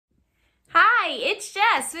Hi, it's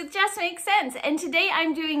Jess with Jess Makes Sense, and today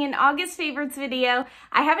I'm doing an August favorites video.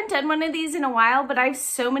 I haven't done one of these in a while, but I have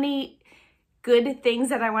so many good things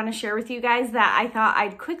that I want to share with you guys that I thought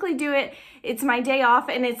I'd quickly do it. It's my day off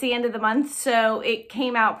and it's the end of the month, so it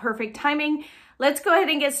came out perfect timing. Let's go ahead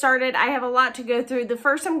and get started. I have a lot to go through. The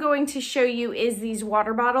first I'm going to show you is these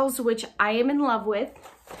water bottles, which I am in love with.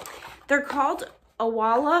 They're called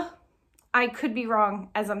Owala. I could be wrong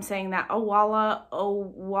as I'm saying that. Owala,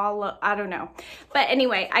 I don't know. But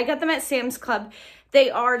anyway, I got them at Sam's Club. They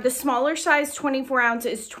are the smaller size, 24 ounce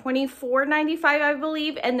is $24.95, I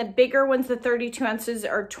believe. And the bigger ones, the 32 ounces,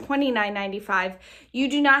 are $29.95. You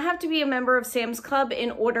do not have to be a member of Sam's Club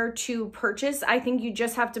in order to purchase. I think you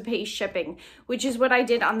just have to pay shipping, which is what I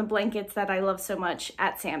did on the blankets that I love so much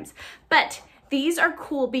at Sam's. But these are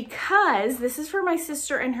cool because this is for my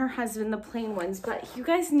sister and her husband, the plain ones, but you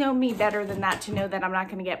guys know me better than that to know that I'm not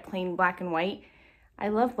going to get plain black and white. I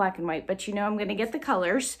love black and white, but you know I'm going to get the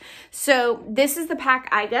colors. So this is the pack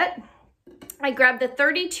I got. I grabbed the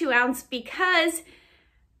 32 ounce because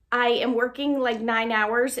I am working like 9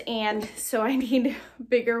 hours, and so I need a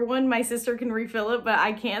bigger one. My sister can refill it, but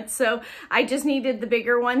I can't. So I just needed the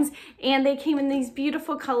bigger ones, and they came in these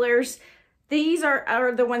beautiful colors. These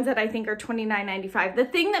are the ones that I think are $29.95. The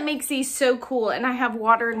thing that makes these so cool, and I have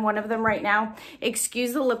water in one of them right now.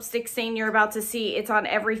 Excuse the lipstick stain you're about to see. It's on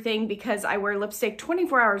everything because I wear lipstick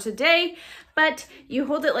 24 hours a day. But you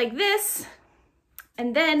hold it like this,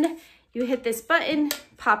 and then you hit this button,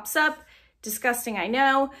 pops up. Disgusting, I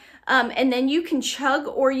know. And then you can chug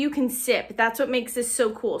or you can sip. That's what makes this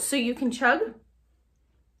so cool. So you can chug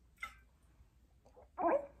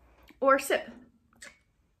or sip.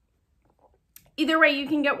 Either way, you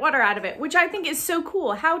can get water out of it, which I think is so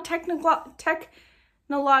cool. How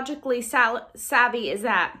technologically savvy is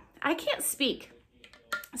that? I can't speak.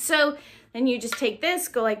 So then you just take this,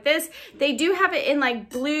 go like this. They do have it in like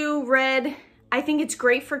blue, red. I think it's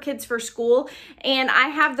great for kids for school. And I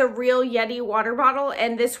have the Real Yeti water bottle,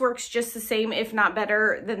 and this works just the same, if not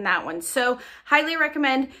better than that one. So highly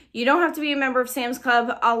recommend. You don't have to be a member of Sam's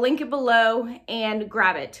Club. I'll link it below and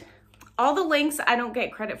grab it. All the links I don't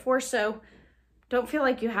get credit for, so don't feel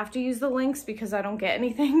like you have to use the links because I don't get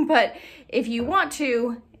anything, but if you want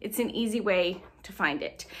to, it's an easy way to find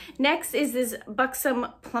it. Next is this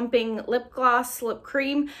Boxum Plumping Lip Gloss Lip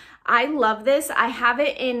Cream. I love this. I have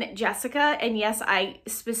it in Jessica, and yes, I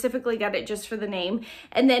specifically got it just for the name.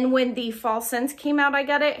 And then when the fall scents came out, I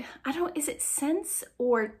got it. Is it scents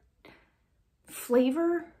or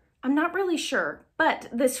flavor? I'm not really sure, but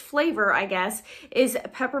this flavor, I guess, is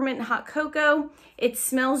peppermint hot cocoa. It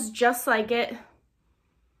smells just like it.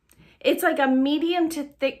 It's like a medium to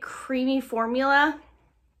thick creamy formula.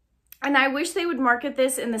 And I wish they would market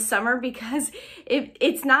this in the summer because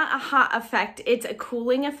it's not a hot effect, it's a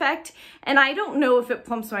cooling effect. And I don't know if it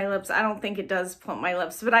plumps my lips. I don't think it does plump my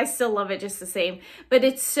lips, but I still love it just the same. But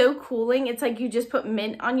it's so cooling. It's like you just put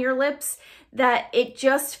mint on your lips that it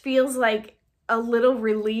just feels like a little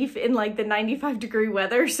relief in like the 95-degree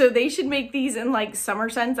weather. So they should make these in like summer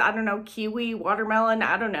scents. I don't know, kiwi, watermelon,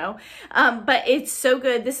 I don't know. But it's so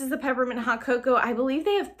good. This is the peppermint hot cocoa. I believe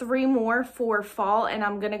they have 3 more for fall, and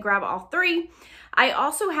I'm gonna grab all 3. I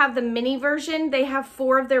also have the mini version. They have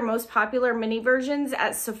 4 of their most popular mini versions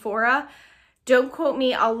at Sephora. Don't quote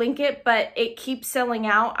me, I'll link it, but it keeps selling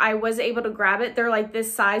out. I was able to grab it. They're like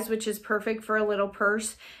this size, which is perfect for a little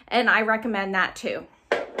purse, and I recommend that too.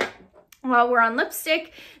 While we're on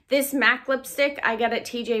lipstick, this MAC lipstick I got at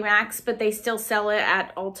TJ Maxx, but they still sell it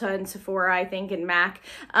at Ulta and Sephora, I think, and MAC.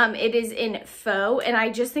 It is in faux, and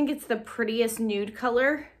I just think it's the prettiest nude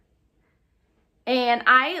color. And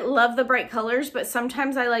I love the bright colors, but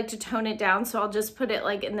sometimes I like to tone it down, so I'll just put it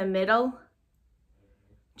like in the middle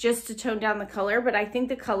just to tone down the color. But I think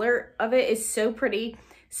the color of it is so pretty,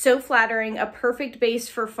 so flattering, a perfect base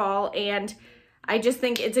for fall, and I just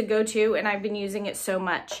think it's a go-to, and I've been using it so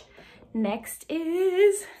much. Next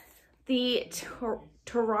is the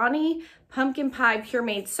Torani Pumpkin Pie Pure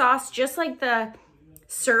Made Sauce, just like the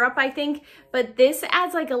syrup, I think, but this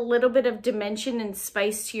adds like a little bit of dimension and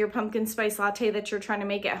spice to your pumpkin spice latte that you're trying to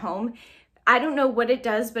make at home. I don't know what it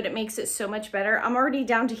does, but it makes it so much better. I'm already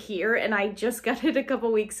down to here, and I just got it a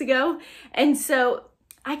couple weeks ago, and so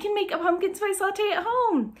I can make a pumpkin spice latte at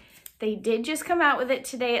home. They did just come out with it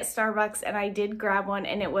today at Starbucks, and I did grab one,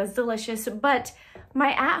 and it was delicious, but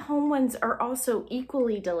my at-home ones are also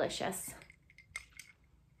equally delicious.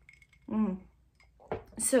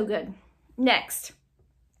 So good. Next,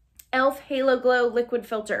 E.l.f. Halo Glow Liquid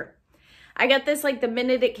Filter. I got this like the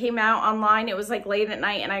minute it came out online. It was like late at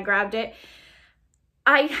night, and I grabbed it.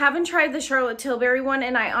 I haven't tried the Charlotte Tilbury one,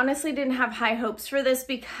 and I honestly didn't have high hopes for this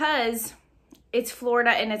because it's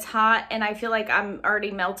Florida and it's hot and I feel like I'm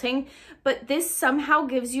already melting, but this somehow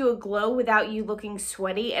gives you a glow without you looking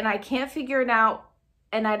sweaty, and I can't figure it out,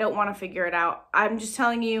 and I don't want to figure it out. I'm just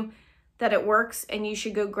telling you that it works and you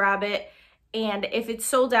should go grab it. And if it's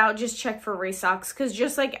sold out, just check for restocks, because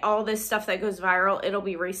just like all this stuff that goes viral, it'll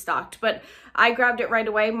be restocked. But I grabbed it right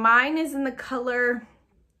away. Mine is in the color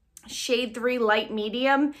Shade 3 Light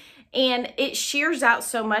Medium, and it shears out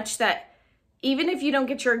so much that even if you don't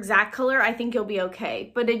get your exact color, I think you'll be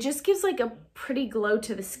okay. But it just gives like a pretty glow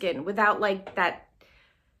to the skin without like that,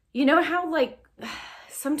 you know how like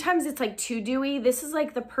sometimes it's like too dewy? This is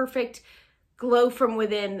like the perfect glow from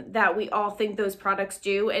within that we all think those products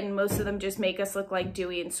do, and most of them just make us look like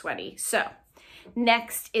dewy and sweaty. So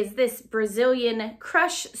next is this Brazilian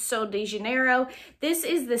Crush Sol de Janeiro. This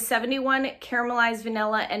is the 71 caramelized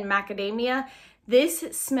vanilla and macadamia. This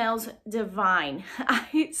smells divine.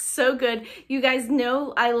 It's so good. You guys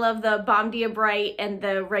know I love the Bom Dia Bright and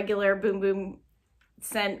the regular Boom Boom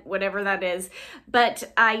scent, whatever that is, but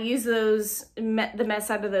I use those, the mess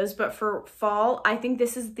out of those. But for fall, I think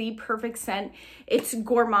this is the perfect scent. It's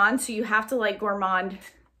gourmand, so you have to like gourmand.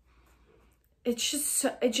 It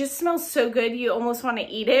just smells so good. You almost want to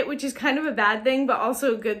eat it, which is kind of a bad thing, but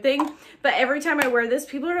also a good thing. But every time I wear this,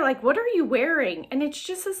 people are like, what are you wearing? And it's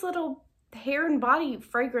just this little hair and body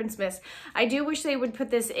fragrance mist. I do wish they would put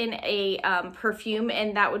this in a perfume,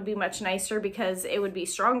 and that would be much nicer because it would be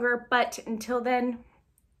stronger. But until then,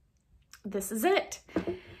 this is it.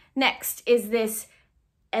 Next is this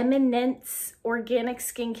Eminence Organic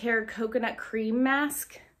Skincare Coconut Cream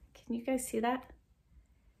Mask. Can you guys see that?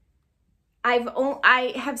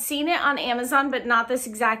 I have seen it on Amazon, but not this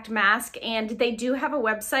exact mask, and they do have a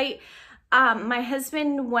website. My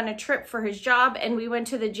husband won a trip for his job, and we went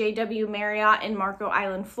to the JW Marriott in Marco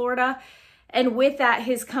Island, Florida. And with that,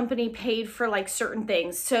 his company paid for like certain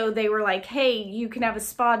things. So they were like, hey, you can have a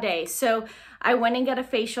spa day. So I went and got a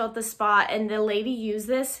facial at the spa, and the lady used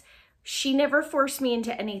this. She never forced me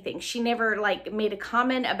into anything. She never like made a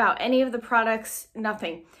comment about any of the products,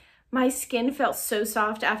 nothing. My skin felt so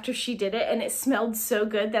soft after she did it, and it smelled so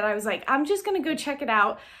good that I was like, I'm just gonna go check it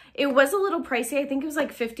out. It was a little pricey. I think it was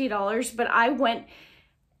like $50, but I went,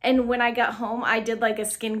 and when I got home, I did like a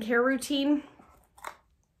skincare routine.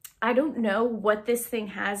 I don't know what this thing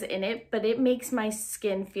has in it, but it makes my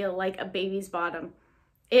skin feel like a baby's bottom.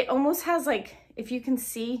 It almost has like, if you can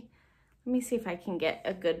see, let me see if I can get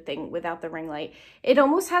a good thing without the ring light. It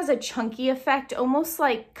almost has a chunky effect, almost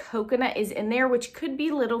like coconut is in there, which could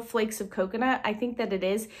be little flakes of coconut. I think that it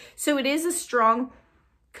is. So it is a strong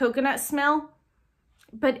coconut smell,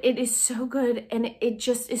 but it is so good, and it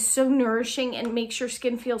just is so nourishing and makes your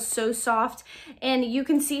skin feel so soft. And you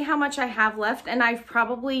can see how much I have left, and I've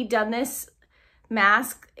probably done this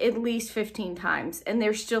mask at least 15 times, and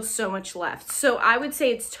there's still so much left. So I would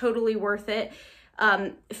say it's totally worth it.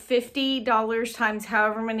 $50 times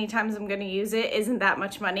however many times I'm going to use it isn't that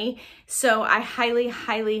much money. So I highly,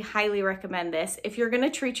 highly, highly recommend this. If you're going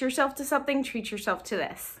to treat yourself to something, treat yourself to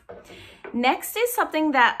this. Next is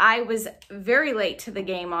something that I was very late to the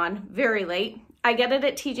game on, very late. I get it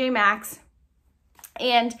at TJ Maxx,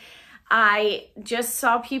 and I just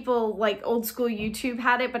saw people like old school YouTube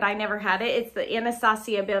had it, but I never had it. It's the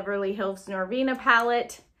Anastasia Beverly Hills Norvina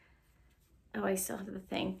palette. Oh, I still have the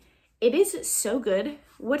thing. It is so good.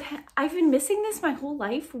 I've been missing this my whole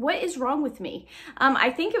life. What is wrong with me? I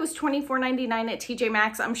think it was $24.99 at TJ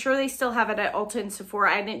Maxx. I'm sure they still have it at Ulta and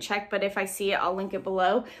Sephora. I didn't check, but if I see it, I'll link it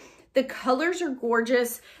below. The colors are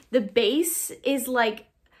gorgeous. The base is like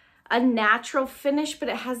a natural finish, but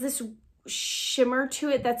it has this shimmer to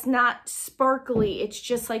it that's not sparkly. It's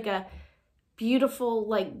just like a beautiful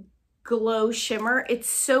like glow shimmer. It's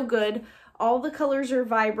so good. All the colors are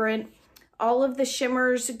vibrant. All of the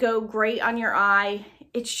shimmers go great on your eye.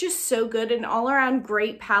 It's just so good, an all-around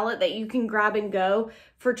great palette that you can grab and go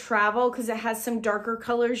for travel because it has some darker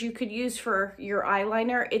colors you could use for your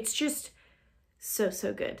eyeliner. It's just so,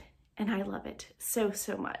 so good, and I love it so,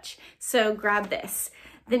 so much. So grab this.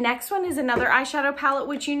 The next one is another eyeshadow palette,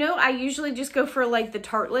 which you know I usually just go for like the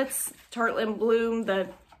Tartelets, Tartelette Bloom, the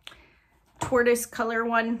tortoise color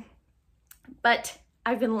one, but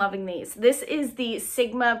I've been loving these. This is the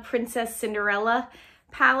Sigma Princess Cinderella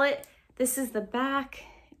palette. This is the back.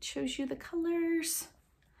 It shows you the colors.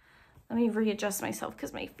 Let me readjust myself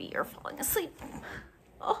because my feet are falling asleep.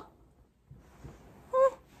 Oh.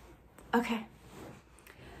 Okay.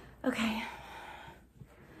 Okay.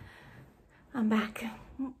 I'm back.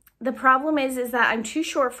 The problem is that I'm too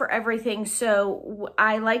short for everything, so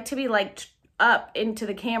I like to be like up into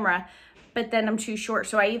the camera, but then I'm too short.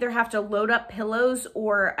 So I either have to load up pillows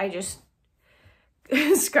or I just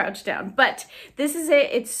scratched down. But this is it.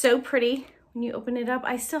 It's so pretty. When you open it up,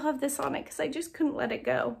 I still have this on it because I just couldn't let it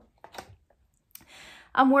go.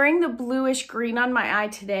 I'm wearing the bluish green on my eye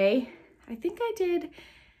today. I think I did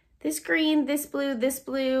this green, this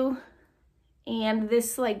blue, and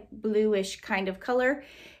this like bluish kind of color.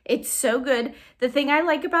 It's so good. The thing I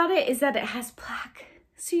like about it is that it has black,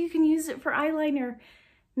 so you can use it for eyeliner.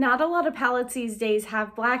 Not a lot of palettes these days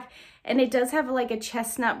have black, and it does have like a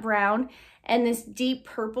chestnut brown, and this deep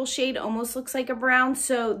purple shade almost looks like a brown.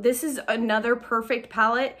 So this is another perfect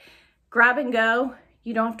palette. Grab and go.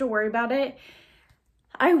 You don't have to worry about it.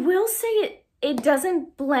 I will say it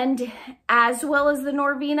doesn't blend as well as the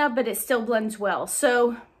Norvina, but it still blends well.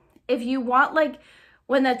 So if you want like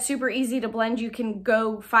one that's super easy to blend, you can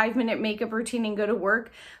go 5-minute makeup routine and go to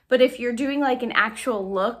work. But if you're doing like an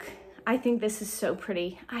actual look, I think this is so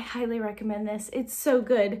pretty. I highly recommend this. It's so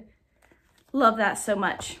good. Love that so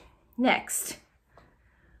much. Next,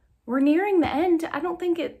 we're nearing the end. I don't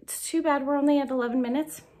think it's too bad. We're only at 11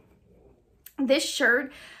 minutes. This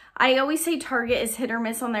shirt, I always say Target is hit or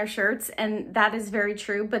miss on their shirts, and that is very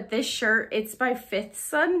true. But this shirt, it's by Fifth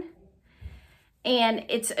Son, and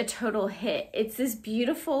it's a total hit. It's this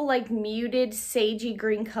beautiful, like muted sagey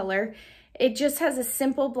green color. It just has a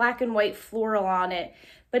simple black and white floral on it,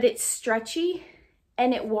 but it's stretchy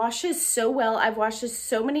and it washes so well. I've washed this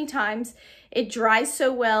so many times. It dries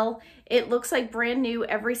so well. It looks like brand new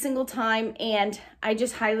every single time, and I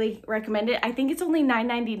just highly recommend it. I think it's only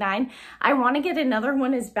 $9.99. I want to get another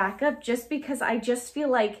one as backup just because I just feel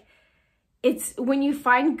like it's when you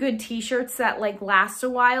find good t-shirts that like last a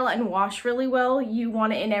while and wash really well, you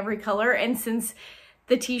want it in every color. And since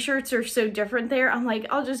the t-shirts are so different there, I'm like,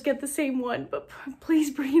 I'll just get the same one, but please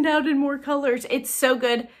bring it out in more colors. It's so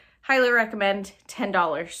good. Highly recommend.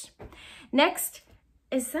 $10. Next,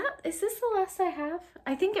 is this the last I have?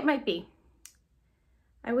 I think it might be.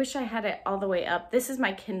 I wish I had it all the way up. This is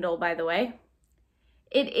my Kindle, by the way.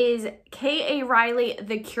 It is K.A. Riley,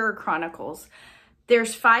 The Cure Chronicles.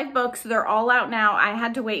 There's 5 books. They're all out now. I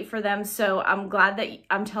had to wait for them, so I'm glad that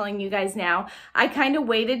I'm telling you guys now. I kind of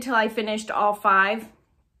waited till I finished all 5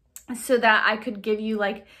 so that I could give you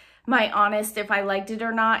like my honest if I liked it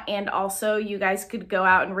or not, and also you guys could go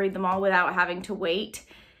out and read them all without having to wait.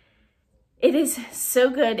 It is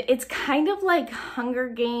so good. It's kind of like Hunger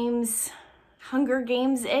Games-ish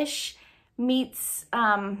meets,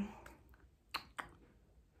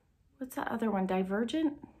 what's that other one?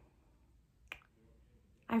 Divergent?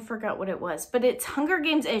 I forgot what it was, but it's Hunger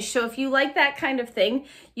Games-ish. So if you like that kind of thing,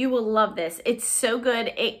 you will love this. It's so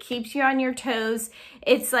good. It keeps you on your toes.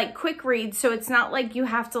 It's like quick read, so it's not like you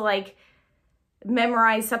have to like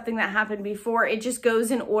memorize something that happened before. It just goes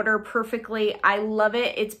in order perfectly. I love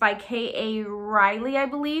it. It's by K.A. Riley, I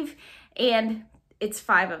believe, and it's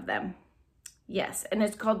 5 of them. Yes, and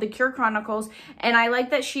it's called The Cure Chronicles, and I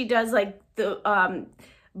like that she does like the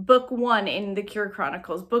book 1 in The Cure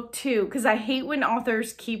Chronicles, book 2, because I hate when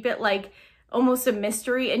authors keep it like almost a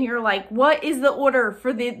mystery and you're like, what is the order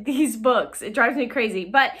for these books? It drives me crazy.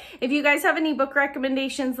 But if you guys have any book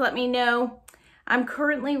recommendations, let me know. I'm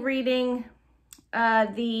currently reading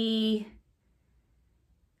the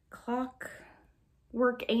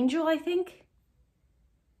Clockwork Angel, I think.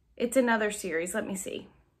 It's another series. Let me see.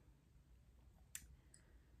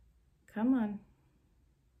 Come on.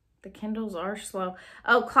 The Kindles are slow.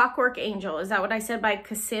 Oh, Clockwork Angel. Is that what I said? By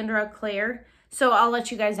Cassandra Clare. So I'll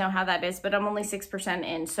let you guys know how that is, but I'm only 6%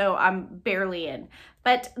 in, so I'm barely in.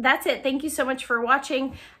 But that's it. Thank you so much for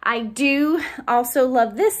watching. I do also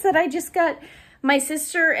love this that I just got. My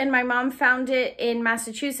sister and my mom found it in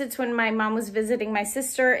Massachusetts when my mom was visiting my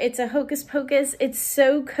sister. It's a Hocus Pocus. It's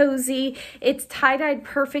so cozy. It's tie-dyed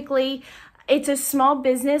perfectly. It's a small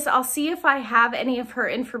business. I'll see if I have any of her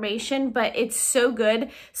information, but it's so good.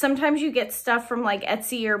 Sometimes you get stuff from like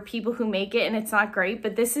Etsy or people who make it and it's not great,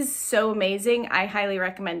 but this is so amazing. I highly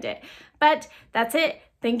recommend it. But that's it.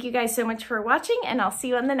 Thank you guys so much for watching, and I'll see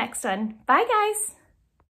you on the next one. Bye, guys.